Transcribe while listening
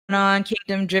on,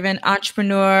 Kingdom Driven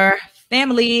Entrepreneur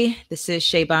family? This is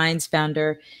Shae Bynes,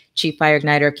 founder, Chief Fire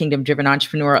Igniter, Kingdom Driven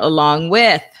Entrepreneur, along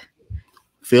with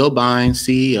Phil Bynes,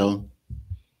 CEO.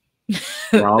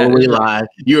 We're all the way live.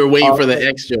 You were waiting for the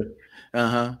extra.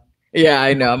 Yeah,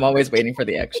 I know. I'm always waiting for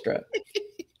the extra.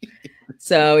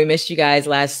 So we missed you guys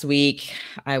last week.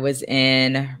 I was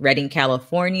in Redding,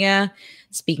 California,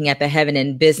 speaking at the Heaven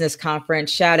in Business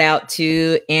Conference. Shout out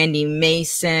to Andy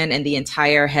Mason and the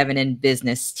entire Heaven in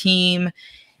Business team.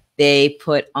 They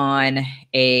put on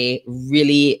a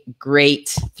really great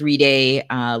 3-day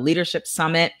leadership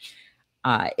summit.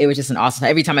 It was just an awesome,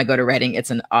 every time I go to Redding,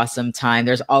 it's an awesome time.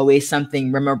 There's always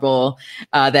something memorable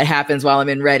that happens while I'm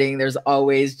in Redding. There's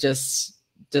always just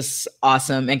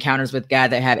awesome encounters with God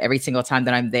that I have every single time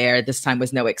that I'm there. This time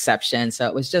was no exception. So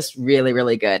it was just really,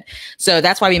 really good. So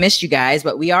that's why we missed you guys,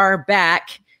 but we are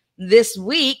back this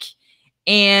week.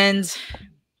 And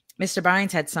Mr.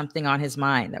 Bynes had something on his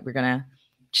mind that we're going to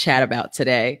chat about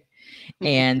today.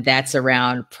 And that's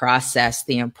around process,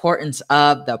 the importance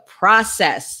of the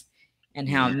process and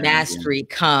how mastery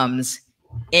comes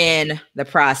in the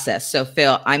process. So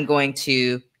Phil, I'm going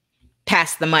to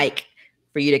pass the mic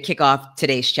for you to kick off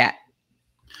today's chat.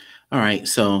 All right.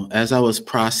 So as I was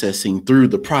processing through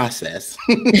the process,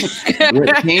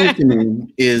 what came to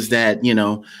me is that,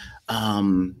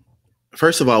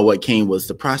 first of all, what came was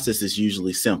the process is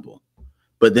usually simple.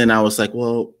 But then I was like,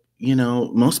 well,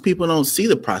 most people don't see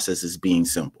the process as being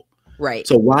simple. Right.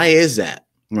 So why is that?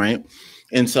 Right.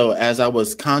 And so as I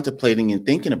was contemplating and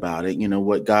thinking about it,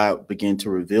 what God began to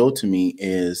reveal to me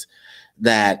is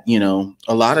that,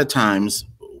 a lot of times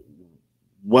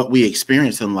what we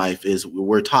experience in life is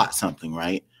we're taught something,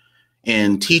 right?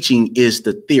 And teaching is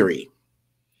the theory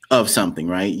of something,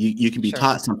 right? You can be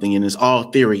taught something and it's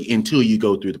all theory until you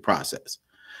go through the process,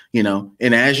 and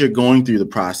as you're going through the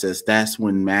process, that's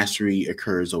when mastery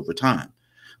occurs over time.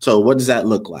 So what does that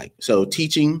look like? So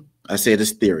teaching, I said,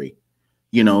 is theory,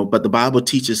 but the Bible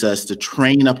teaches us to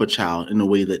train up a child in the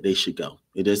way that they should go.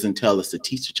 It doesn't tell us to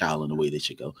teach a child in the way they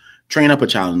should go. Train up a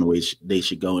child in the way they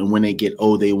should go. And when they get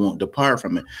old, they won't depart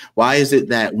from it. Why is it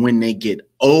that when they get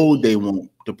old, they won't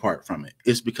depart from it?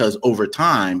 It's because over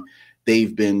time,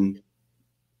 they've been,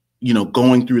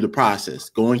 going through the process,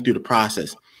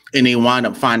 and they wind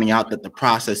up finding out that the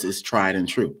process is tried and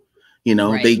true.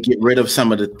 They get rid of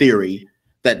some of the theory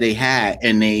that they had,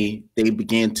 and they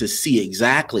began to see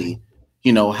exactly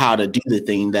how to do the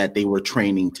thing that they were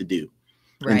training to do.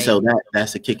 Right. And so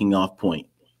that's a kicking off point.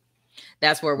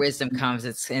 That's where wisdom comes.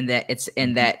 It's in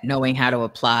that knowing how to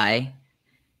apply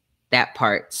that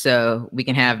part. So we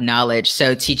can have knowledge.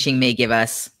 So teaching may give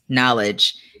us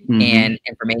knowledge and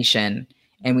information,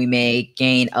 and we may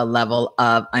gain a level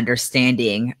of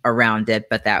understanding around it.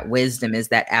 But that wisdom is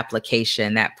that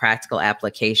application, that practical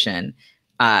application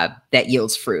that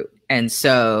yields fruit. And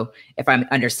so if I'm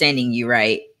understanding you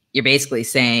right, you're basically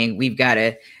saying we've got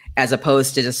to, as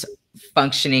opposed to just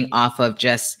functioning off of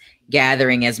just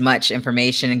gathering as much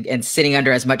information and sitting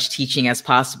under as much teaching as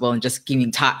possible and just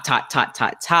giving taught,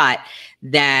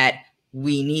 that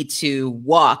we need to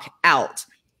walk out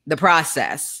the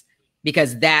process,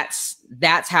 because that's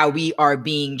how we are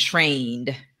being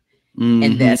trained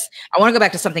in this. I want to go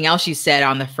back to something else you said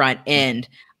on the front end.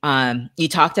 You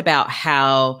talked about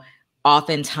how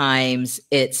oftentimes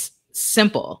it's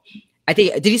simple. I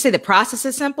think, did you say the process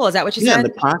is simple? Is that what you said? Yeah, the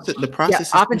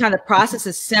process. Oftentimes the process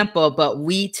is simple, but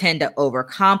we tend to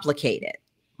overcomplicate it.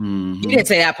 You didn't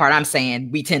say that part. I'm saying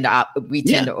we tend to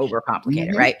overcomplicate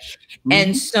it, right?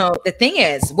 And so the thing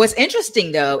is, what's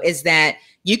interesting though is that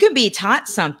you can be taught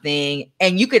something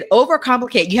and you could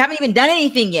overcomplicate. You haven't even done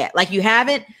anything yet. Like you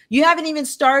haven't even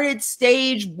started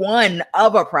stage 1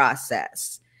 of a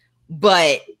process,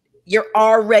 but you're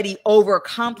already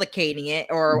overcomplicating it,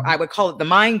 or I would call it the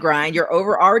mind grind. You're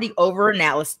already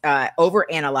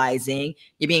overanalyzing.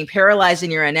 You're being paralyzed in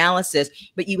your analysis,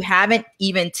 but you haven't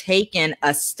even taken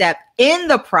a step in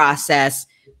the process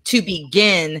to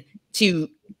begin to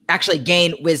actually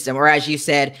gain wisdom, or as you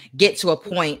said, get to a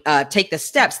point, take the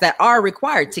steps that are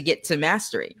required to get to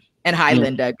mastery. And hi,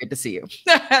 Linda, good to see you.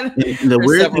 The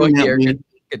weird thing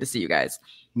good to see you guys.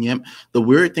 Yep. The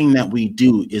weird thing that we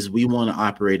do is we want to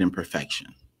operate in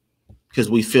perfection because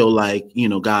we feel like,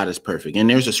 God is perfect. And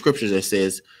there's a scripture that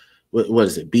says, what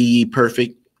is it? Be ye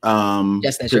perfect.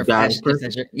 Just as your God is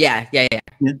perfect. Yeah.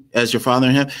 As your Father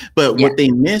in heaven. But what they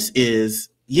miss is,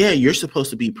 you're supposed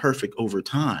to be perfect over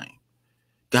time.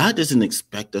 God doesn't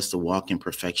expect us to walk in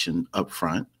perfection up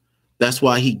front. That's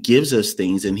why he gives us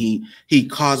things and he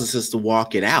causes us to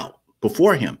walk it out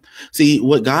before him. See,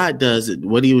 what God does,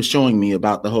 what he was showing me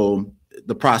about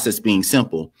the process being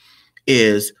simple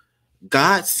is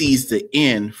God sees the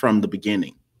end from the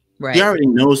beginning. Right. He already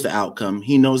knows the outcome.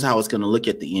 He knows how it's going to look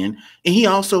at the end. And he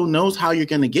also knows how you're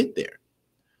going to get there.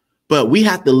 But we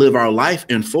have to live our life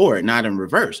in forward, not in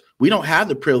reverse. We don't have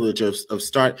the privilege of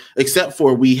start, except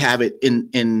for we have it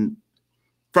in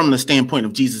from the standpoint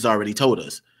of Jesus already told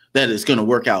us that it's going to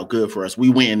work out good for us. We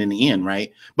win in the end,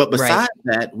 right? But besides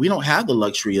that, we don't have the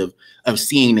luxury of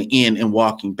seeing the end and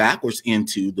walking backwards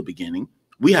into the beginning.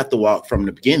 We have to walk from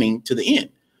the beginning to the end.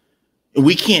 And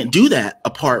we can't do that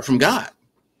apart from God.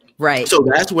 Right. So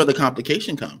that's where the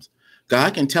complication comes.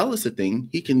 God can tell us a thing.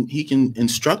 He can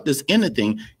instruct us in a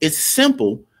thing. It's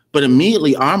simple, but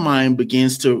immediately our mind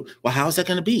begins to, well, how's that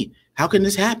going to be? How can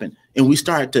this happen? And we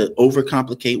start to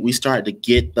overcomplicate. We start to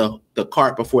get the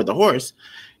cart before the horse.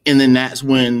 And then that's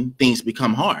when things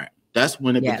become hard. That's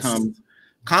when it becomes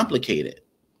complicated.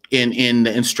 In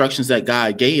the instructions that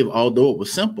God gave, although it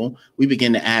was simple, we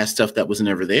begin to add stuff that was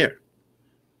never there.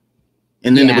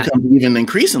 And then it becomes even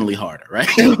increasingly harder, right?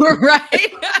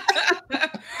 Right.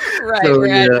 Right. So,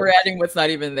 we're adding what's not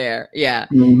even there. Yeah.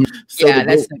 Mm-hmm. So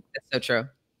that's so true.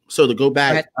 So to go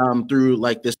back through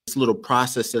like this little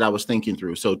process that I was thinking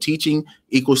through. So teaching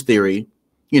equals theory,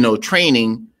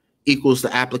 training equals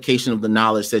the application of the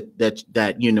knowledge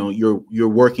that you're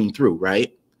working through,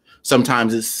 right?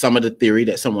 Sometimes it's some of the theory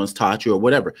that someone's taught you or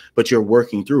whatever, but you're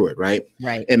working through it, right?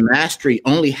 Right. And mastery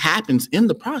only happens in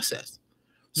the process.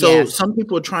 So some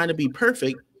people are trying to be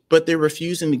perfect, but they're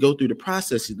refusing to go through the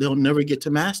process. They'll never get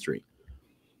to mastery.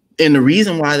 And the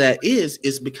reason why that is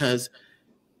because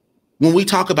when we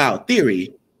talk about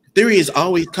theory is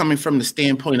always coming from the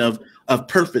standpoint of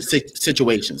perfect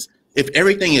situations. If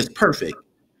everything is perfect,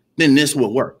 then this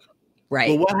will work. Right.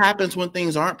 But what happens when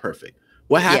things aren't perfect?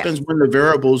 What happens when the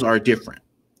variables are different,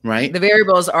 right? The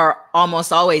variables are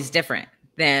almost always different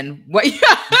than what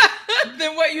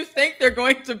you think they're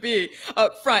going to be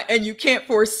up front. And you can't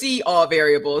foresee all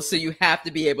variables, so you have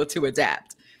to be able to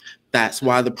adapt. That's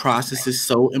why the process is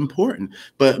so important.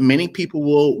 But many people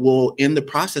will end the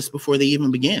process before they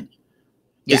even begin.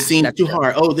 It seems too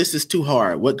hard. Oh, this is too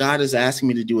hard. What God is asking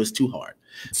me to do is too hard.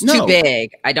 It's too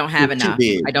big. I don't have enough.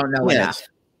 I don't know enough.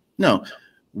 No.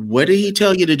 What did he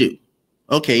tell you to do?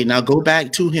 Okay, now go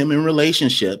back to him in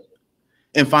relationship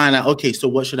and find out, okay, so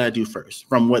what should I do first?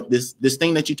 From what this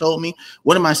thing that you told me,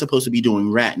 what am I supposed to be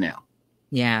doing right now?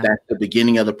 Yeah. That's the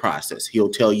beginning of the process. He'll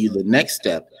tell you the next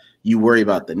step. You worry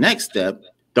about the next step.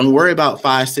 Don't worry about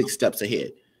 5-6 steps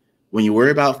ahead. When you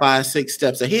worry about 5-6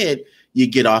 steps ahead, you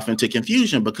get off into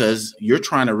confusion because you're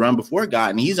trying to run before God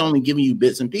and he's only giving you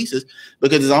bits and pieces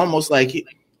because it's almost like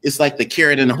it's like the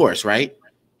carrot and the horse, right?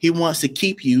 He wants to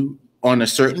keep you on a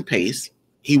certain pace.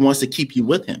 He wants to keep you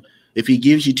with him. If he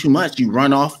gives you too much, you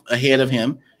run off ahead of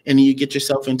him and you get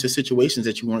yourself into situations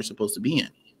that you weren't supposed to be in.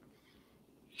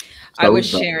 So I was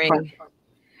sharing,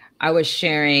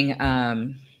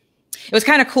 it was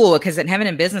kind of cool because at Heaven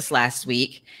in Business last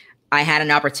week, I had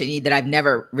an opportunity that I've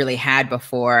never really had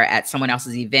before at someone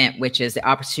else's event, which is the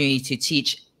opportunity to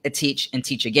teach, and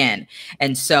teach again.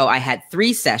 And so I had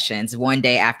 3 sessions, one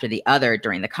day after the other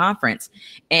during the conference.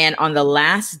 And on the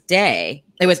last day,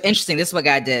 it was interesting. This is what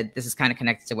God did. This is kind of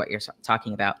connected to what you're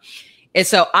talking about. And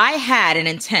so I had an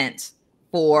intent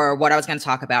for what I was going to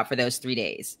talk about for those 3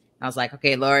 days. I was like,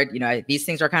 okay, Lord, these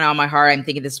things are kind of on my heart. I'm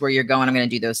thinking this is where you're going. I'm going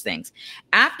to do those things.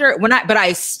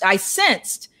 I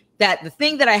sensed that the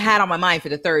thing that I had on my mind for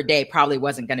the 3rd day probably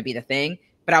wasn't going to be the thing.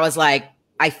 But I was like,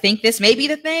 I think this may be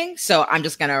the thing. So I'm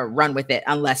just going to run with it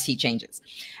unless he changes.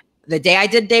 The day I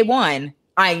did day 1,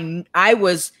 I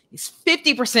was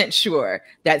 50% sure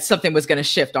that something was going to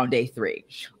shift on day 3.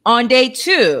 On day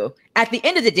 2, at the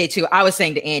end of the day 2, I was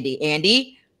saying to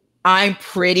Andy, I'm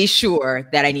pretty sure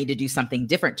that I need to do something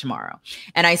different tomorrow.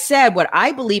 And I said, what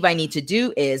I believe I need to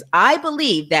do is I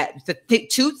believe that the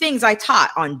 2 things I taught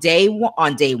on day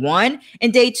 1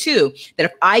 and day 2, that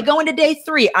if I go into day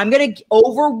 3, I'm going to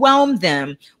overwhelm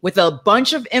them with a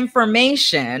bunch of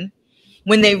information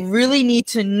when they really need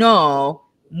to know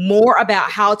more about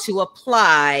how to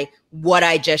apply what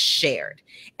I just shared.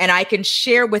 And I can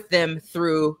share with them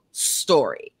through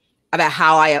story about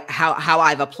how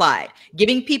I've applied,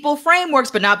 giving people frameworks,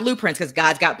 but not blueprints, because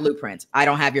God's got blueprints. I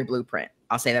don't have your blueprint.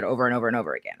 I'll say that over and over and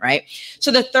over again, right?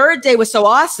 So the 3rd day was so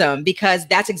awesome because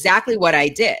that's exactly what I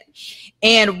did.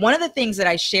 And one of the things that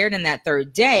I shared in that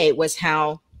 3rd day was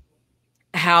how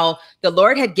the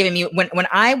Lord had given me, when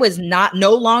I was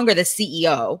no longer the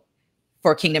CEO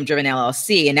for Kingdom Driven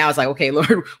LLC, and now it's like, okay,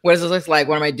 Lord, what does this look like?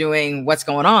 What am I doing? What's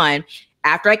going on?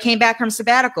 After I came back from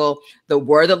sabbatical, the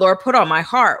word the Lord put on my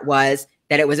heart was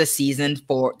that it was a season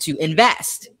to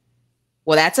invest.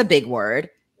 Well, that's a big word.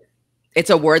 It's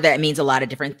a word that means a lot of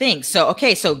different things. So,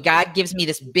 okay, so God gives me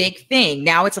this big thing.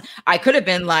 Now I could have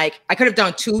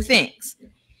done two things.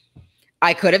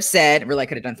 I could have said, really, I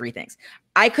could have done three things.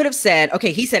 I could have said,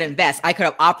 okay, he said invest. I could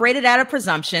have operated out of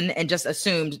presumption and just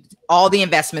assumed all the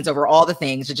investments over all the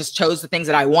things, and just chose the things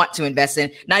that I want to invest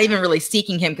in, not even really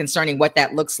seeking him concerning what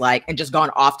that looks like, and just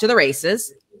gone off to the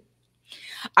races.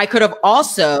 I could have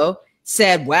also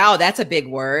said, wow, that's a big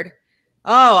word.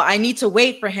 Oh, I need to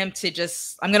wait for him to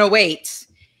I'm going to wait.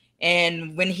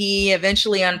 And when he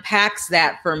eventually unpacks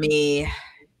that for me,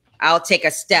 I'll take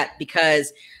a step,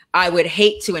 because I would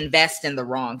hate to invest in the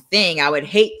wrong thing. I would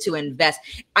hate to invest.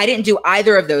 I didn't do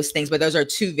either of those things, but those are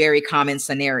two very common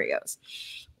scenarios.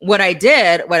 What I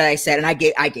said, and I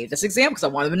gave this example because I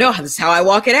wanted to know this is how I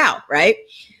walk it out, right?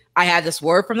 I had this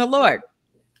word from the Lord.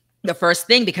 The first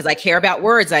thing, because I care about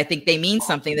words, I think they mean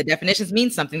something. The definitions mean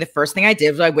something. The first thing I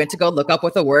did was I went to go look up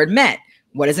what the word meant.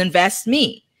 What does invest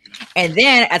mean? And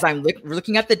then as I'm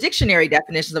looking up the dictionary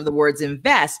definitions of the words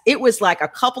invest, it was like a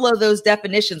couple of those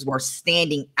definitions were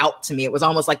standing out to me. It was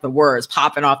almost like the words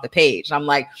popping off the page. And I'm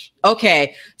like,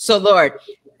 okay, so Lord,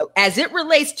 as it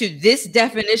relates to this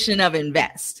definition of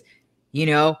invest,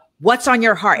 what's on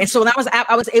your heart? And so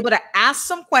I was able to ask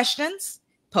some questions,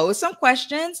 pose some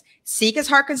questions, seek his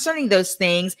heart concerning those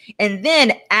things. And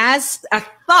then as a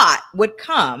thought would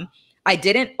come, I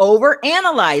didn't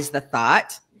overanalyze the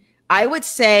thought. I would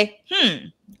say,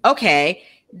 okay,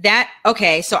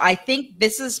 so I think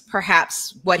this is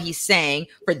perhaps what he's saying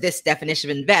for this definition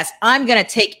of invest. I'm going to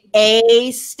take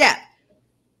a step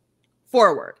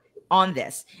forward on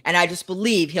this. And I just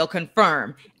believe he'll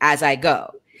confirm as I go.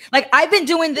 Like, I've been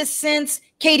doing this since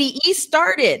KDE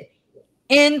started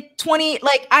in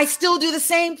I still do the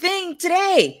same thing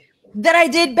today that I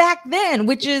did back then,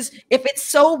 which is if it's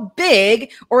so big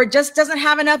or it just doesn't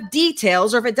have enough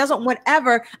details, or if it doesn't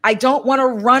whatever, I don't want to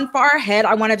run far ahead.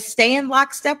 I want to stay in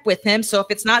lockstep with him. So if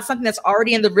it's not something that's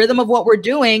already in the rhythm of what we're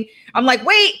doing, I'm like,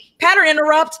 wait, pattern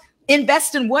interrupt,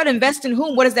 invest in what, invest in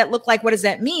whom? What does that look like? What does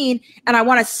that mean? And I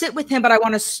want to sit with him, but I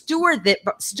want to steward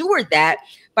that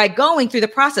by going through the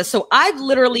process. So I've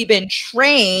literally been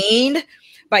trained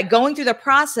by going through the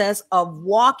process of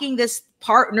walking this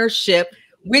partnership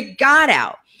with God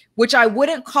out, which I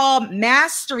wouldn't call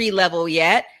mastery level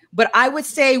yet, but I would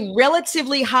say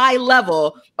relatively high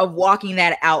level of walking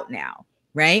that out now,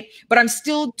 right? But I'm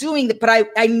still doing that, but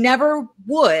I never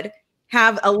would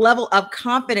have a level of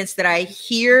confidence that I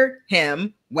hear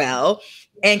him well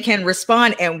and can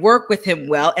respond and work with him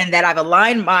well, and that I've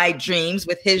aligned my dreams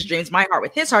with his dreams, my heart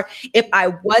with his heart, if I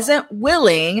wasn't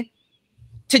willing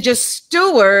to just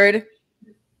steward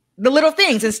the little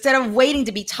things instead of waiting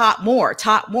to be taught more,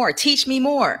 teach me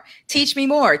more.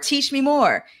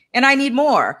 And I need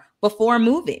more before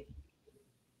moving.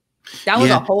 That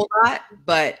was a whole lot,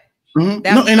 but it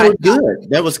was good.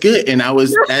 That was good. And I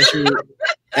was, as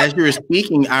you were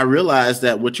speaking, I realized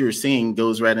that what you were saying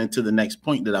goes right into the next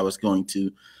point that I was going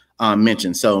to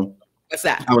mention. So what's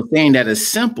that? I was saying that it's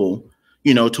simple,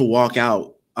 to walk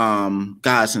out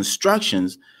God's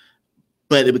instructions,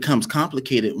 but it becomes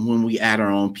complicated when we add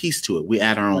our own piece to it. We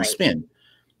add our own spin.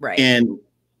 Right. And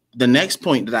the next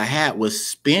point that I had was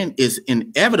spin is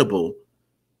inevitable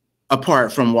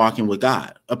apart from walking with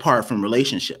God, apart from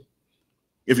relationship.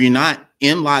 If you're not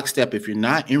in lockstep, if you're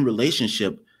not in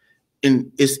relationship,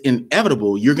 it's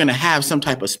inevitable you're going to have some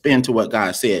type of spin to what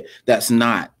God said that's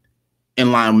not in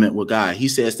alignment with God. He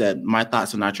says that my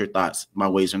thoughts are not your thoughts, my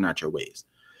ways are not your ways.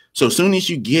 So as soon as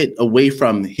you get away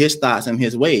from his thoughts and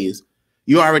his ways,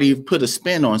 you already put a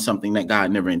spin on something that God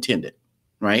never intended,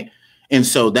 right? And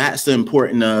so that's the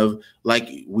important of, like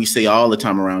we say all the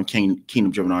time around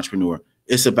Kingdom Driven Entrepreneur,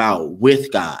 it's about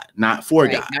with God, not for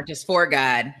God. Not just for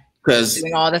God. Because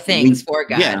doing all the things for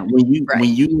God. Yeah, when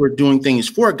you were doing things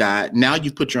for God, now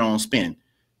you put your own spin.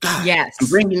 God, yes, I'm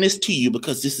bringing this to you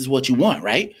because this is what you want,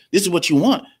 right? This is what you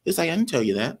want. It's like, I didn't tell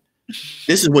you that.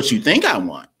 This is what you think I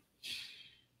want.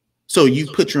 So you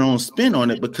put your own spin on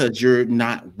it because you're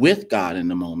not with God in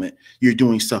the moment. You're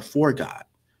doing stuff for God.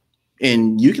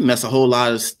 And you can mess a whole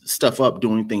lot of stuff up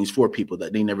doing things for people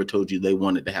that they never told you they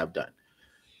wanted to have done,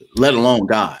 let alone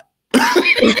God.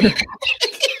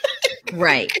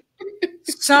 Right.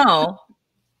 So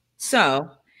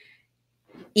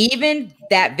even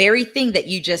that very thing that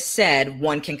you just said,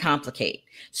 one can complicate.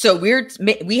 So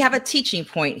we have a teaching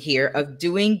point here of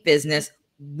doing business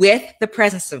with the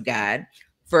presence of God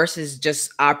versus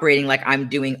just operating like I'm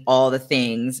doing all the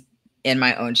things in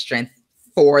my own strength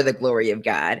for the glory of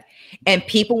God. And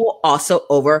people will also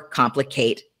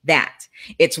overcomplicate that.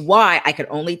 It's why I could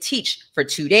only teach for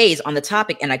 2 days on the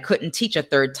topic, and I couldn't teach a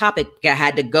third topic. I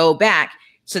had to go back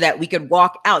so that we could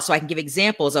walk out, so I can give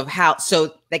examples of how,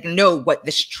 so they can know what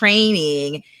this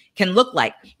training can look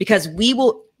like, because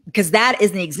that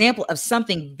is an example of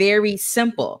something very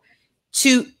simple.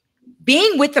 To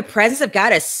being with the presence of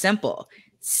God is simple.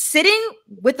 Sitting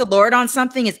with the Lord on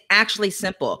something is actually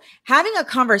simple. Having a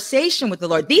conversation with the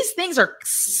Lord, these things are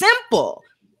simple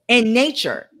in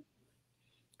nature.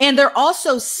 And they're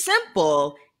also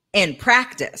simple in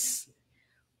practice.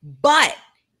 But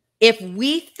if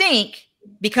we think,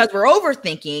 because we're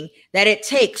overthinking, that it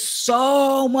takes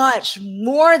so much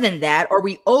more than that, or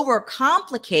we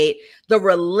overcomplicate the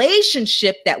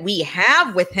relationship that we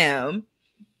have with him,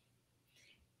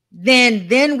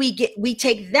 then we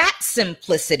take that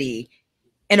simplicity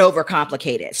and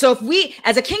overcomplicate it. So if we,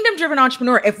 as a kingdom-driven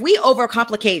entrepreneur, if we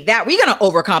overcomplicate that, we're going to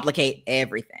overcomplicate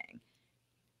everything,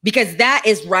 because that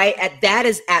is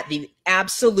at the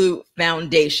absolute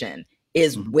foundation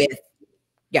is with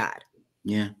God.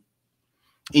 Yeah.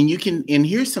 And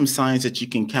here's some signs that you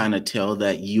can kind of tell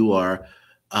that you're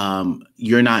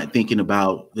not thinking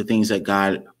about the things that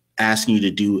God asking you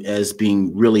to do as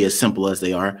being really as simple as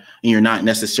they are, and you're not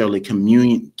necessarily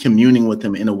communing with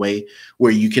them in a way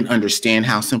where you can understand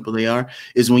how simple they are,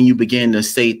 is when you begin to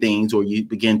say things, or you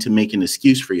begin to make an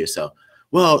excuse for yourself.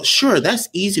 Well, sure, that's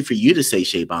easy for you to say,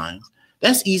 Shae Bynes.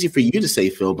 That's easy for you to say,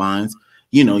 Phil Bynes.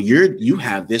 You know, you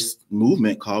have this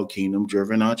movement called Kingdom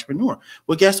Driven Entrepreneur.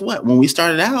 Well, guess what? When we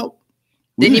started out,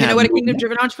 we didn't even know what a Kingdom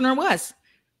Driven Entrepreneur was.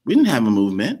 We didn't have a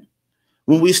movement.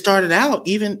 When we started out,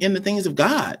 even in the things of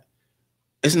God,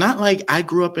 it's not like I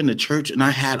grew up in the church and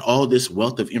I had all this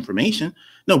wealth of information.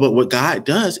 No, but what God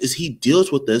does is he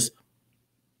deals with us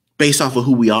based off of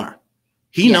who we are.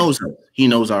 He knows us. He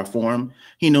knows our form.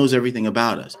 He knows everything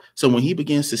about us. So when he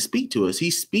begins to speak to us,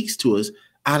 he speaks to us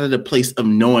out of the place of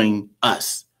knowing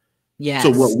us. Yes. So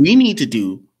what we need to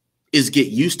do is get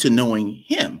used to knowing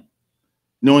him,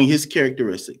 knowing his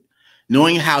characteristic,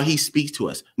 knowing how he speaks to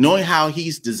us, knowing how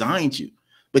he's designed you,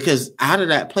 because out of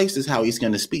that place is how he's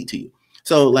going to speak to you.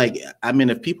 So like, I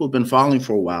mean, if people have been following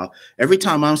for a while, every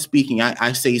time I'm speaking,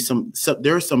 I say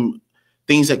there are some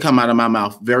things that come out of my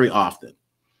mouth very often.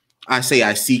 I say,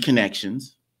 I see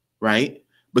connections, right?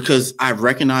 Because I've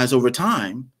recognized over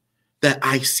time that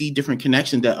I see different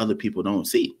connections that other people don't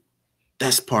see.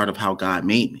 That's part of how God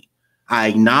made me. I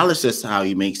acknowledge that's how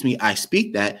he makes me. I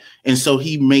speak that. And so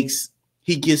he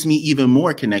gives me even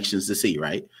more connections to see,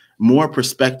 right? More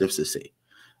perspectives to see.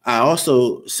 I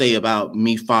also say about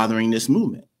me fathering this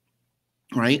movement,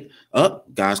 right?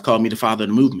 God's called me to father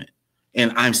the movement.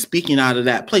 And I'm speaking out of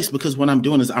that place, because what I'm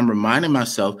doing is I'm reminding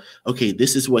myself, okay,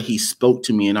 this is what he spoke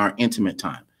to me in our intimate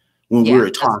time when we were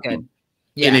talking.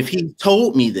 Yeah. And if he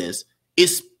told me this,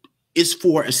 it's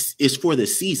for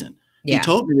this season. Yeah. He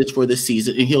told me this for this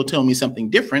season, and he'll tell me something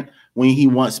different when he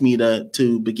wants me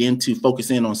to begin to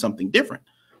focus in on something different.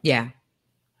 Yeah.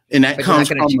 And that comes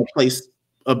from a place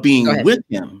of being with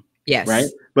him. Yes. Right.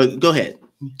 But go ahead.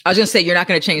 I was going to say, you're not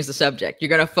going to change the subject. You're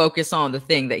going to focus on the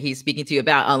thing that he's speaking to you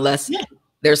about, unless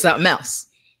there's something else.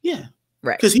 Yeah.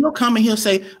 Right. Because he'll come and he'll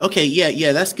say, okay,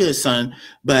 yeah, that's good, son.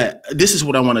 But this is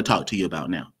what I want to talk to you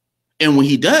about now. And when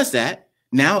he does that,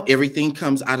 now everything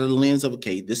comes out of the lens of,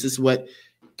 okay, this is what,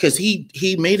 because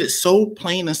he made it so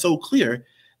plain and so clear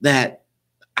that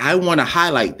I want to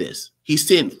highlight this. He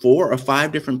sent 4 or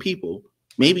 5 different people,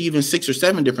 maybe even 6 or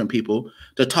 7 different people,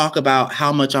 to talk about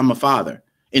how much I'm a father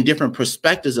and different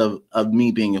perspectives of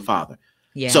me being a father.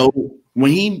 Yeah. So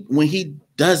when he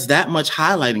does that much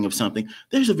highlighting of something,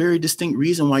 there's a very distinct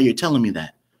reason why you're telling me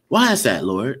that. Why is that,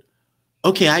 Lord?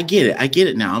 Okay, I get it. I get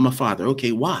it now. I'm a father.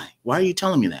 Okay, why? Why are you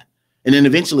telling me that? And then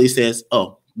eventually he says,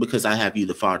 oh, because I have you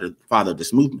the father of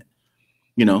this movement.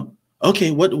 You know?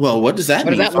 Okay, what does that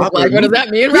mean? What does that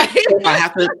mean, right?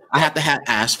 I have to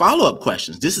ask follow-up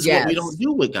questions. This is what we don't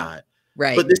do with God.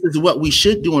 Right. But this is what we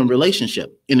should do in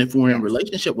relationship. And if we're in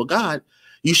relationship with God,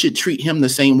 you should treat him the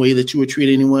same way that you would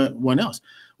treat anyone else.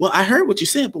 Well, I heard what you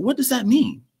said, but what does that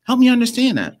mean? Help me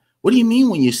understand that. What do you mean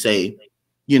when you say,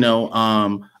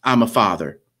 I'm a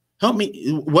father? Help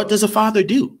me. What does a father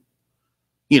do?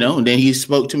 And then he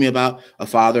spoke to me about a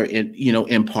father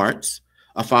imparts,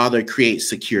 a father creates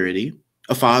security,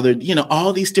 a father,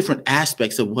 all these different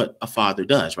aspects of what a father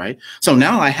does, right? So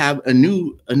now I have a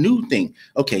new thing.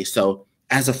 Okay, so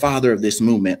as a father of this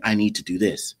movement, I need to do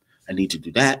this. I need to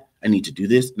do that. I need to do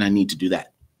this, and I need to do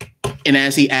that. And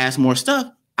as he asks more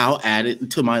stuff, I'll add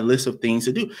it to my list of things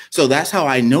to do. So that's how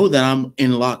I know that I'm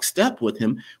in lockstep with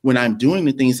him when I'm doing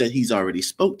the things that he's already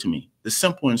spoke to me, the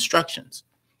simple instructions,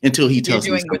 until he tells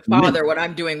me. You're doing with Father what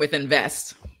I'm doing with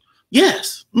Invest.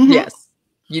 Yes. Mm-hmm. Yes.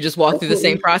 You just walk through the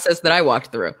same process that I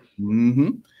walked through. Mm-hmm.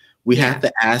 We have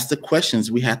to ask the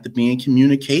questions. We have to be in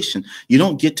communication. You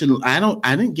don't get to,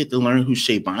 I didn't get to learn who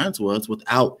Shae Bynes was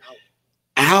without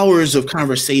hours of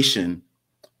conversation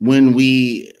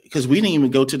because we didn't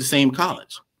even go to the same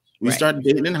college. We started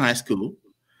dating in high school.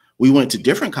 We went to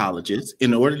different colleges.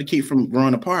 In order to keep from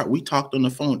growing apart, we talked on the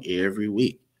phone every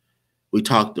week. We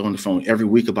talked on the phone every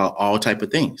week about all type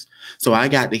of things. So I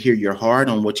got to hear your heart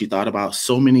on what you thought about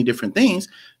so many different things,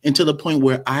 and to the point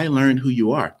where I learned who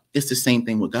you are. It's the same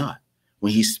thing with God.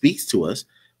 When he speaks to us,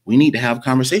 we need to have a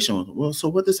conversation with him. Well, so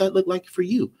what does that look like for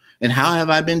you? And how have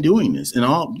I been doing this? And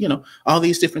all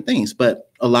these different things. But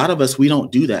a lot of us, we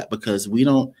don't do that because we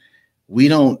don't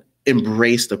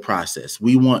embrace the process.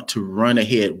 We want to run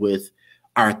ahead with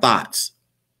our thoughts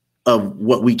of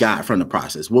what we got from the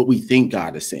process, what we think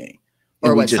God is saying.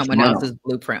 Or what someone else's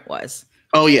blueprint was.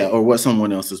 Oh yeah, or what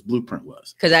someone else's blueprint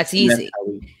was. Because that's easy.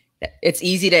 It's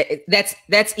easy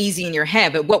that's easy in your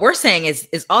head. But what we're saying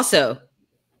is also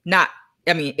not.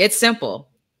 I mean, it's simple.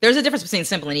 There's a difference between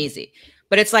simple and easy.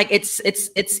 But it's like it's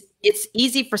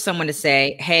easy for someone to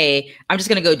say, "Hey, I'm just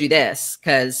going to go do this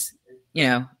because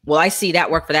well, I see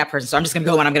that work for that person, so I'm just going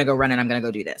to go and I'm going to go run and I'm going to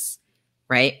go do this,"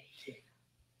 right?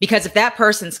 Because if that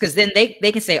person's, because then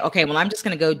they can say, okay, well, I'm just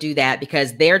going to go do that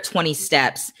because they're 20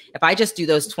 steps. If I just do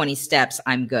those 20 steps,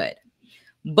 I'm good.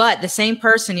 But the same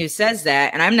person who says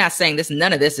that, and I'm not saying this,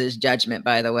 none of this is judgment,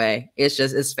 by the way. It's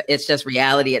just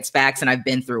reality. It's facts. And I've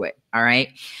been through it. All right.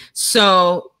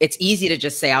 So it's easy to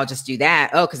just say, I'll just do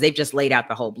that. Oh, because they've just laid out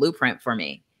the whole blueprint for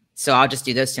me. So I'll just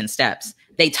do those 10 steps.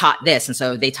 They taught this. And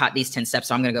so they taught these 10 steps.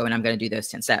 So I'm going to go and I'm going to do those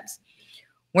 10 steps.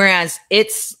 Whereas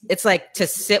it's like to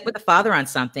sit with the Father on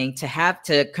something,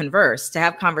 to converse, to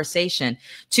have conversation,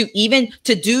 to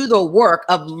do the work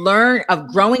of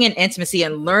growing in intimacy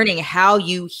and learning how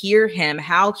you hear him,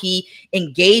 how he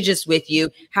engages with you,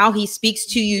 how he speaks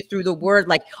to you through the word,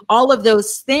 like all of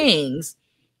those things.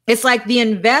 It's like the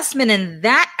investment in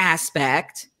that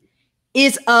aspect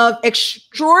is of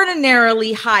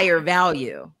extraordinarily higher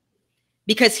value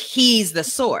because he's the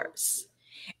source.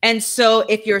 And so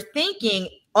if you're thinking,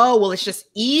 oh, well, it's just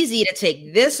easy to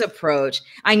take this approach.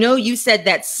 I know you said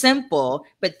that's simple,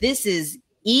 but this is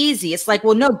easy. It's like,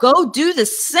 well, no, go do the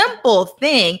simple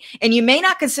thing. And you may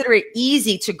not consider it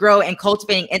easy to grow and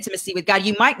cultivating intimacy with God.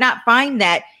 You might not find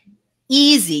that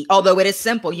easy, although it is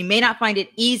simple. You may not find it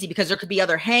easy because there could be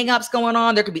other hangups going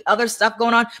on. There could be other stuff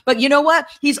going on. But you know what?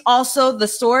 He's also the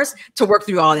source to work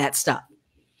through all that stuff.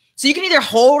 So you can either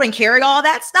hold and carry all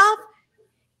that stuff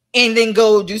and then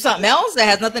go do something else that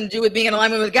has nothing to do with being in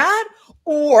alignment with God,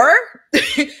 or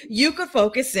you could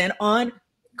focus in on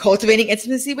cultivating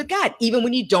intimacy with God, even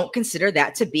when you don't consider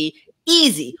that to be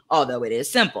easy, although it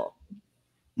is simple.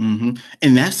 Mm-hmm.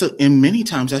 And many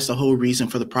times that's the whole reason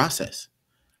for the process.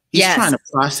 He's trying to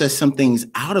process some things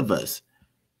out of us.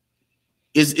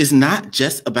 It's not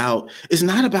about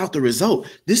the result.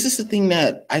 This is the thing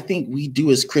that I think we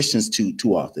do as Christians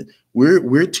too often.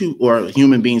 We're too, or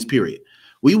human beings, period.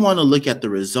 We want to look at the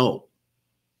result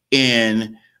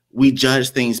and we judge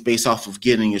things based off of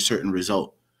getting a certain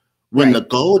result. When the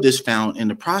gold is found in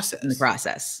the process. In the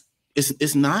process.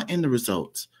 It's not in the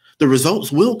results. The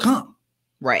results will come.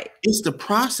 Right. It's the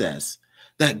process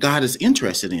that God is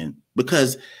interested in,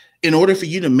 because in order for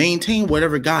you to maintain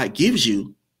whatever God gives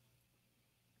you,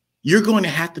 you're going to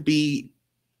have to be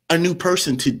a new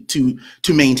person to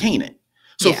maintain it.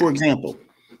 So for example,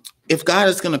 if God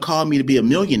is going to call me to be a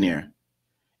millionaire,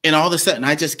 and all of a sudden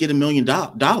I just get $1 million,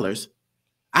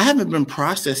 I haven't been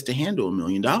processed to handle $1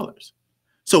 million.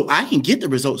 So I can get the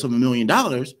results of $1 million.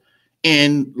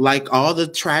 And like all the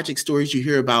tragic stories you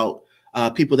hear about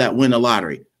people that win the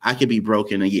lottery, I could be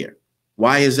broke in a year.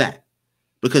 Why is that?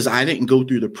 Because I didn't go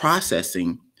through the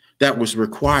processing that was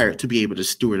required to be able to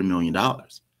steward $1 million.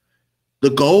 The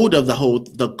gold of the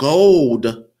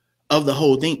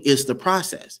whole thing is the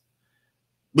process.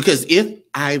 Because if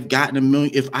I've gotten $1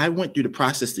 million, if I went through the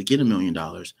process to get $1 million,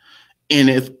 and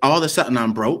if all of a sudden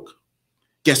I'm broke,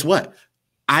 guess what?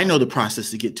 I know the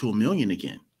process to get to $1 million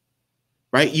again,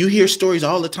 right? You hear stories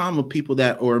all the time of people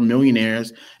that are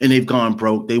millionaires and they've gone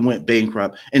broke, they went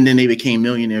bankrupt, and then they became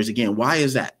millionaires again. Why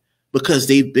is that? Because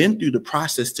they've been through the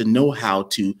process to know how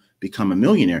to become a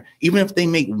millionaire. Even if they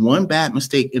make one bad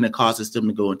mistake and it causes them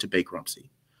to go into bankruptcy,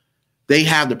 they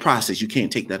have the process. You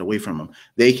can't take that away from them.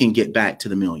 They can get back to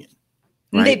the million.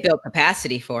 Right? They build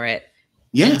capacity for it.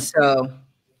 Yeah.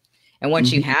 And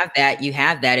once you have that,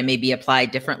 it may be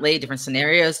applied differently, different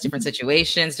scenarios, different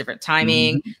situations, different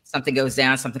timing. Something goes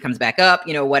down, something comes back up,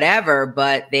 whatever,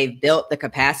 but they've built the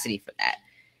capacity for that.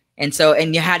 And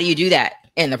how do you do that?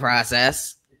 In the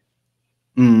process.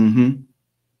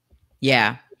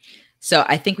 Yeah. So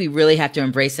I think we really have to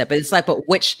embrace that. But it's like, but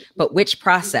which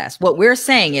process? What we're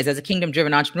saying is, as a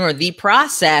kingdom-driven entrepreneur, the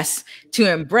process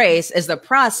to embrace is the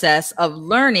process of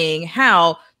learning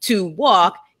how to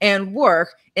walk and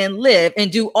work and live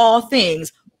and do all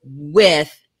things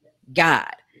with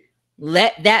God.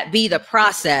 Let that be the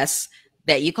process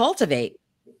that you cultivate,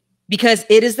 because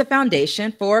it is the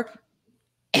foundation for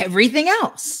everything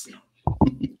else.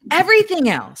 Everything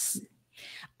else.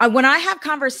 When I have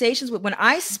conversations when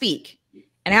I speak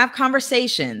and have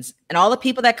conversations, and all the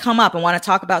people that come up and want to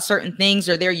talk about certain things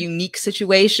or their unique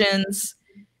situations,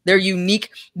 their unique,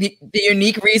 the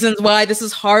unique reasons why this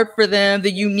is hard for them,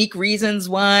 the unique reasons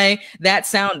why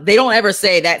they don't ever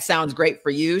say that sounds great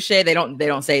for you, Shae. They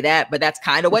don't say that, but that's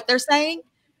kind of what they're saying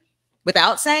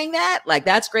without saying that. Like,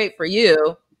 that's great for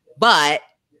you, but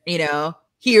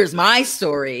here's my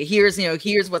story.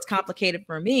 Here's what's complicated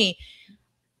for me.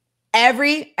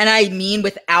 And I mean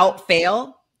without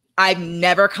fail, I've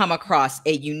never come across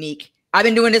a unique. I've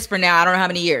been doing this for now, I don't know how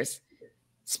many years.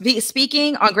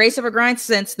 Speaking on Grace Over Grind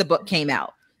since the book came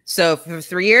out. So for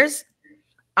 3 years,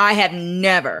 I have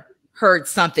never heard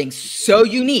something so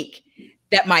unique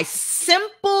that my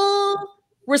simple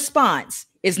response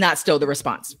is not still the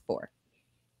response for.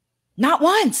 Not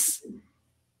once.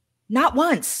 Not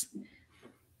once.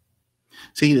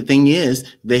 See, the thing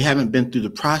is, they haven't been through the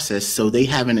process, so they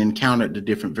haven't encountered the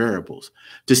different variables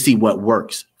to see what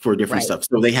works for different stuff.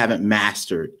 So they haven't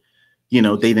mastered,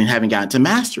 haven't gotten to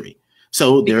mastery.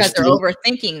 So they're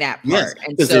overthinking that part. Yes,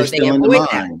 and so they avoid that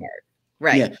part.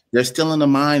 Right. Yeah, they're still in the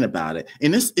mind about it.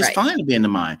 And it's fine to be in the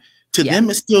mind. To them,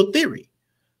 it's still theory.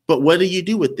 But what do you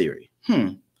do with theory?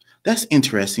 That's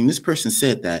interesting. This person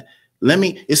said that.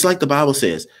 It's like the Bible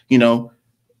says,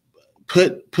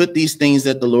 put these things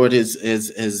that the Lord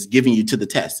has given you to the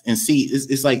test and see.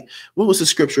 It's like, what was the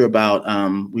scripture about?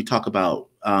 We talk about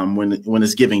when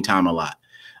it's giving time a lot.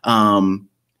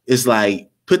 It's like,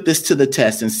 put this to the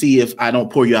test and see if I don't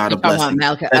pour you out a blessing.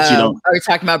 Are we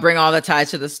talking about bring all the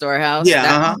tithes to the storehouse?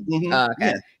 Yeah. Okay.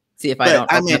 Yeah. See if I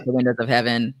don't open up the windows of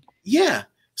heaven. Yeah.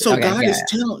 So God is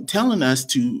telling us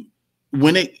to,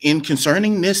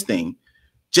 concerning this thing,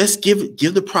 just give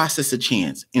the process a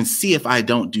chance and see if I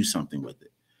don't do something with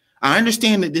it. I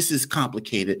understand that this is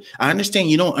complicated. I understand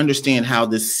you don't understand how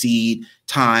this seed,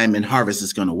 time, and harvest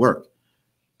is going to work.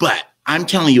 But I'm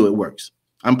telling you it works.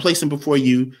 I'm placing before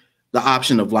you the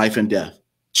option of life and death.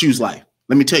 Choose life.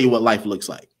 Let me tell you what life looks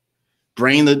like.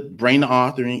 Bring the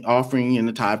offering and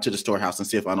the tithe to the storehouse and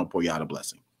see if I don't pour you out a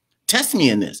blessing. Test me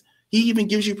in this. He even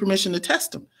gives you permission to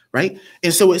test him, right?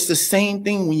 And so it's the same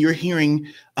thing when you're hearing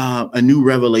a new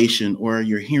revelation, or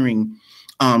you're hearing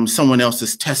someone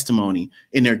else's testimony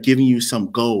and they're giving you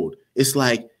some gold. It's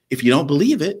like, if you don't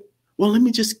believe it, well, let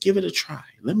me just give it a try.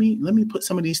 Let me put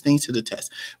some of these things to the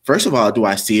test. First of all, do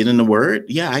I see it in the word?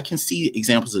 Yeah, I can see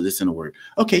examples of this in the word.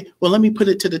 Okay, well, let me put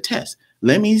it to the test.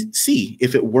 Let me see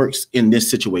if it works in this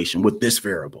situation with this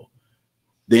variable.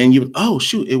 Then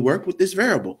it worked with this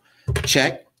variable.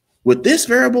 Check. With this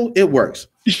variable, it works.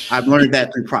 I've learned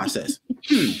that through process.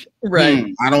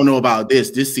 Right. I don't know about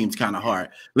this. This seems kind of hard.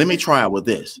 Let me try it with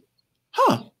this.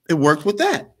 It worked with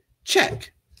that.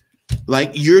 Check.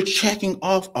 Like, you're checking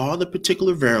off all the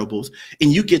particular variables,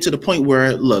 and you get to the point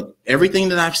where, look, everything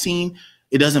that I've seen,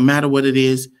 it doesn't matter what it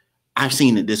is. I've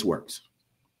seen that this works.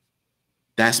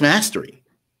 That's mastery.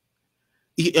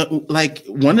 Like,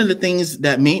 one of the things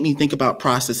that made me think about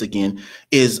process again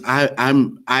is I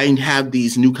have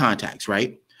these new contacts,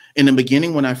 right? In the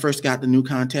beginning, when I first got the new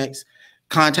contacts,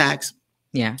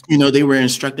 yeah, they were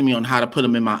instructing me on how to put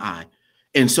them in my eye.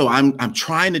 And so I'm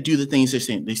trying to do the things they're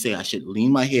saying. They say I should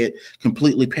lean my head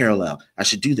completely parallel. I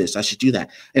should do this. I should do that.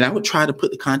 And I would try to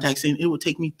put the contacts in. It would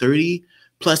take me 30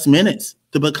 plus minutes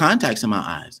to put contacts in my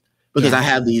eyes, because I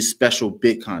have these special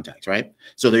big contacts, right?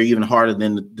 So they're even harder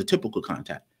than the typical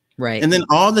contact. Right. And then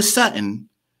all of a sudden,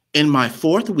 in my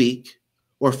 4th week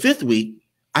or 5th week,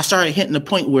 I started hitting the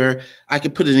point where I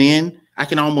could put it in. I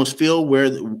can almost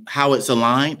feel how it's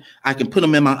aligned. I can put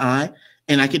them in my eye,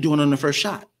 and I could do it on the first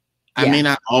shot. I may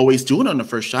not always do it on the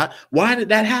first shot. Why did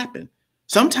that happen?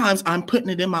 Sometimes I'm putting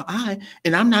it in my eye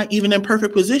and I'm not even in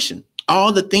perfect position.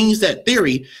 All the things the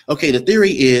theory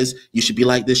is you should be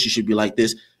like this, you should be like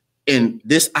this. In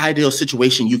this ideal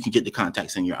situation, you can get the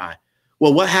contacts in your eye.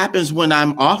 Well, what happens when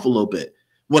I'm off a little bit?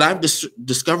 What I've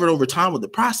discovered over time with the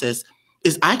process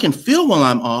is I can feel when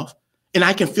I'm off, and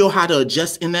I can feel how to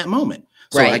adjust in that moment.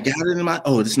 So I got it in my,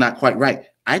 it's not quite right.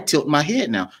 I tilt my head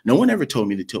now. No one ever told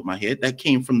me to tilt my head. That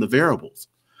came from the variables,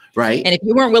 Right. And if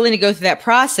you weren't willing to go through that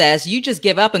process, you just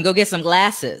give up and go get some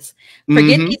glasses.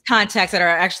 Forget these contacts that are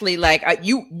actually like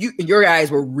your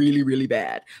eyes were really, really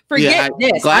bad. Forget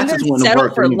this. I'm going to settle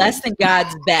for less than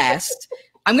God's best.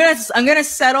 I'm going to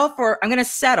settle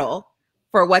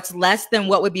for what's less than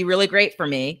what would be really great for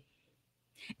me.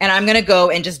 And I'm going to go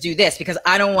and just do this because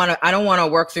I don't want to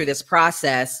work through this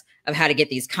process of how to get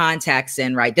these contacts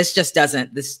in. Right. This just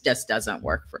doesn't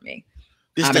work for me.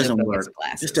 This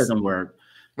doesn't work.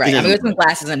 Right. I'm going to get some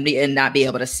glasses and not be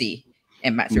able to see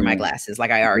through my glasses.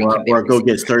 Like I already can. Or go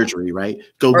get surgery, right?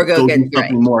 Go do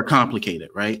something more complicated,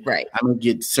 right? Right. I'm going to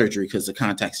get surgery because the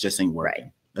contacts just ain't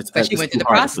working. Right. But you went through the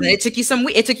process and it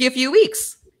took you a few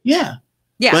weeks. Yeah.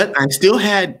 Yeah. But I still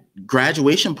had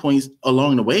graduation points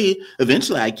along the way.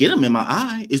 Eventually I get them in my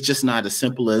eye. It's just not as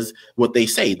simple as what they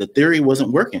say. The theory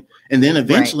wasn't working. And then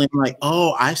eventually I'm like,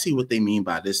 oh, I see what they mean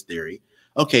by this theory.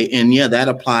 Okay. And yeah, that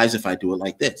applies if I do it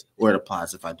like this, or it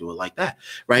applies if I do it like that.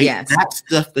 Right. Yes. That's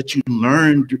stuff that you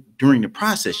learn during the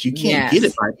process. You can't get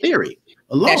it by theory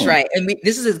alone. That's right. And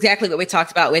this is exactly what we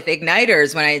talked about with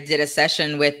Igniters when I did a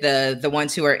session with the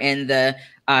ones who are in the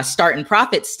start and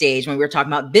profit stage when we were talking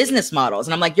about business models.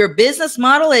 And I'm like, your business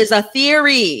model is a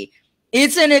theory.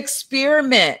 It's an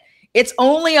experiment. It's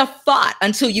only a thought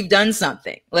until you've done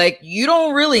something. Like you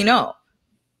don't really know.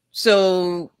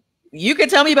 So you can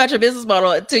tell me about your business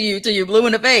model till you blue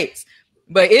in the face,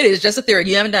 but it is just a theory.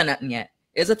 You haven't done nothing yet.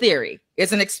 It's a theory.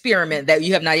 It's an experiment that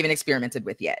you have not even experimented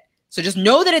with yet. So just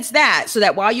know that it's that, so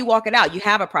that while you walk it out, you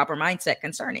have a proper mindset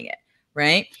concerning it.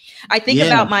 Right. I think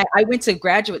about I went to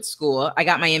graduate school. I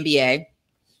got my MBA,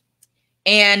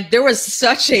 and there was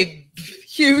such a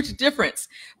huge difference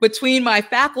between my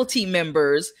faculty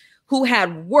members who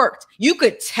had worked. You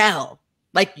could tell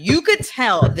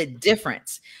the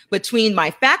difference between my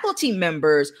faculty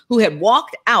members who had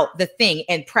walked out the thing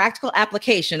in practical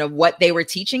application of what they were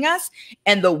teaching us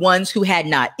and the ones who had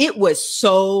not. It was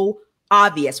so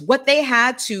obvious. What they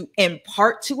had to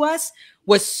impart to us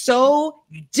was so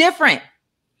different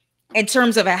in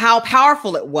terms of how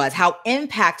powerful it was, how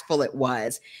impactful it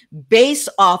was, based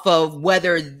off of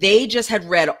whether they just had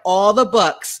read all the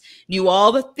books, knew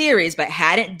all the theories, but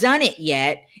hadn't done it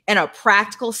yet in a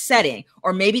practical setting,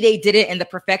 or maybe they did it in the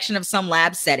perfection of some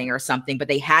lab setting or something, but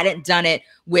they hadn't done it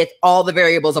with all the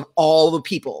variables of all the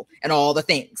people and all the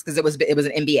things, because it was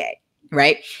an MBA,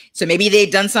 right? So maybe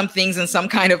they'd done some things in some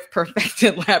kind of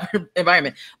perfected lab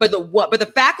environment, but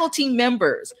the faculty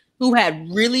members who had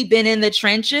really been in the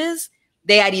trenches,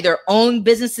 they had either owned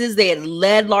businesses, they had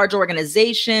led large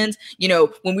organizations. You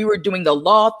know, when we were doing the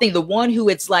law thing, the one who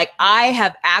it's like, I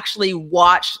have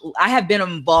been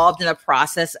involved in the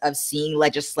process of seeing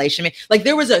legislation. Like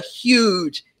there was a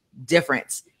huge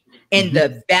difference in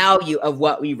the value of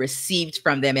what we received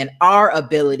from them and our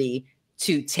ability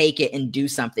to take it and do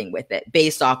something with it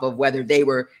based off of whether they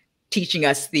were teaching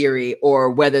us theory or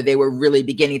whether they were really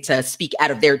beginning to speak out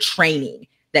of their training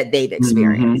that they've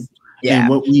experienced. Yeah. And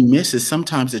what we miss is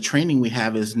sometimes the training we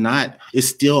have is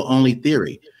still only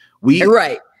theory.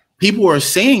 People are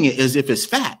saying it as if it's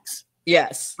facts.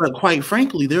 Yes. But quite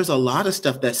frankly, there's a lot of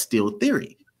stuff that's still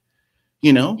theory,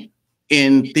 you know,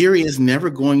 and theory is never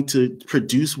going to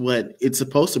produce what it's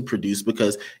supposed to produce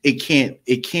because it can't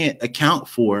account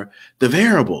for the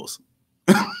variables.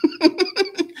 So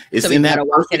we've got to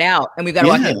walk it out, and we've got to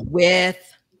walk it with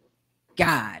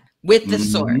God, with the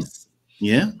source.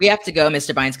 Yeah. We have to go,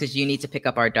 Mr. Bynes, because you need to pick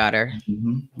up our daughter.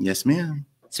 Yes, ma'am.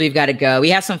 So we've got to go.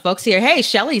 We have some folks here. Hey,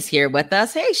 Shelly's here with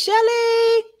us. Hey,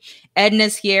 Shelly.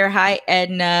 Edna's here. Hi,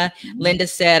 Edna. Linda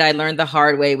said, I learned the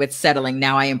hard way with settling.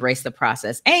 Now I embrace the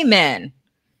process. Amen.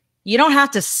 You don't have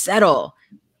to settle.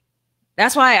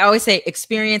 That's why I always say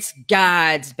experience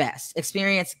God's best.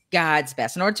 Experience God's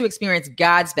best. In order to experience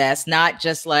God's best, not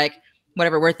just like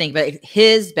whatever we're thinking, but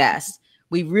his best,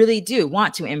 we really do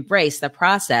want to embrace the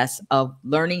process of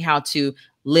learning how to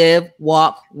live,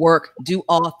 walk, work, do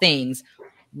all things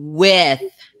with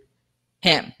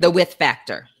him, the with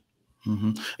factor.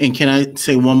 And can I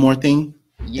say one more thing?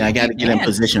 I got to get in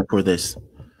position for this.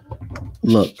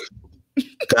 Look,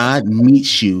 God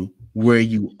meets you where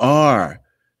you are.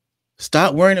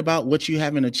 Stop worrying about what you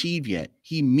haven't achieved yet.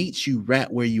 He meets you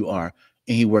right where you are,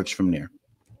 and he works from there.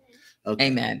 Okay.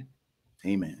 Amen.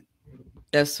 Amen.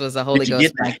 This was a Holy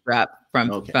Ghost backdrop from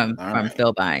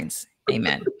Phil Bynes.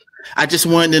 Amen. I just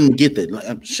wanted them to get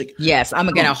that. Yes, I'm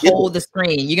gonna hold the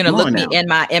screen. You're gonna look me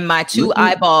in my two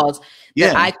eyeballs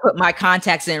that I put my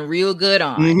contacts in real good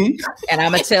on, and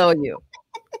I'm gonna tell you,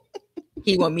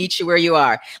 he will meet you where you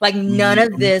are. Like none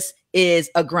of this is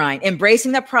a grind.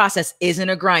 Embracing the process isn't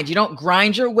a grind. You don't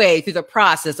grind your way through the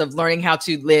process of learning how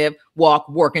to live, walk,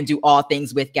 work, and do all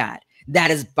things with God. That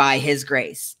is by his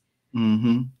grace.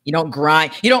 Mm-hmm. You don't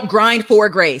grind for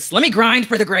grace. Let me grind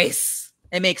for the grace.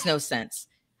 It makes no sense.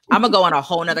 I'm gonna go on a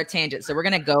whole nother tangent. So we're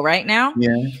gonna go right now.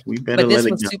 Yeah, we better. But this let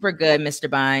it was go. super good, Mr.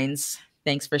 Bynes.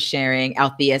 Thanks for sharing.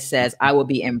 Althea says, I will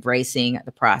be embracing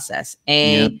the process.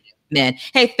 Amen. Yeah.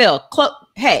 Hey, Phil,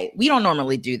 hey, we don't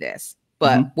normally do this,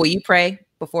 but will you pray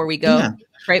before we go? Yeah,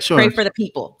 pray for the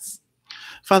people.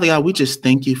 Father God, we just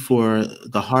thank you for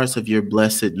the hearts of your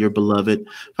blessed, your beloved.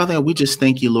 Father God, we just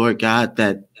thank you, Lord God,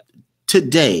 that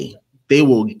today they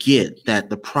will get that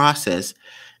the process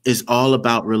is all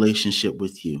about relationship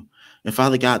with you. And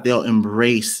Father God, they'll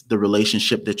embrace the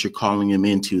relationship that you're calling them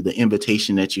into, the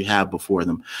invitation that you have before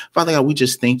them. Father God, we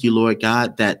just thank you, Lord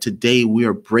God, that today we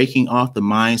are breaking off the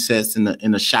mindsets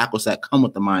and the shackles that come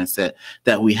with the mindset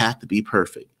that we have to be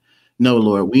perfect. No,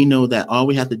 Lord, we know that all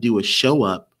we have to do is show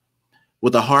up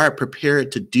with a heart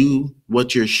prepared to do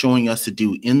what you're showing us to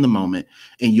do in the moment,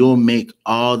 and you'll make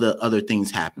all the other things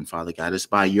happen, Father God. It's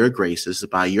by your grace, it's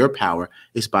by your power,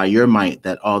 it's by your might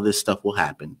that all this stuff will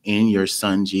happen. In your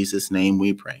Son, Jesus' name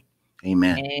we pray.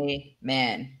 Amen.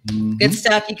 Amen. Mm-hmm. Good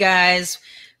stuff, you guys.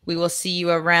 We will see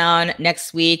you around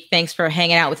next week. Thanks for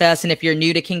hanging out with us. And if you're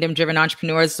new to Kingdom Driven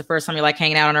Entrepreneurs, it's the first time you're like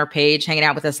hanging out on our page, hanging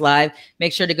out with us live,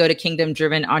 make sure to go to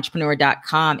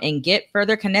kingdomdrivenentrepreneur.com and get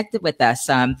further connected with us.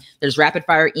 There's rapid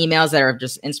fire emails that are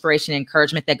just inspiration and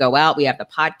encouragement that go out. We have the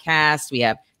podcast, we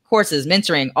have courses,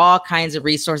 mentoring, all kinds of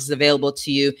resources available to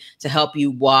you to help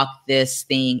you walk this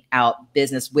thing out,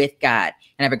 business with God,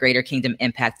 and have a greater kingdom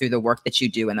impact through the work that you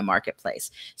do in the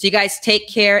marketplace. So you guys take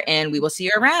care, and we will see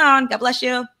you around. God bless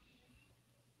you.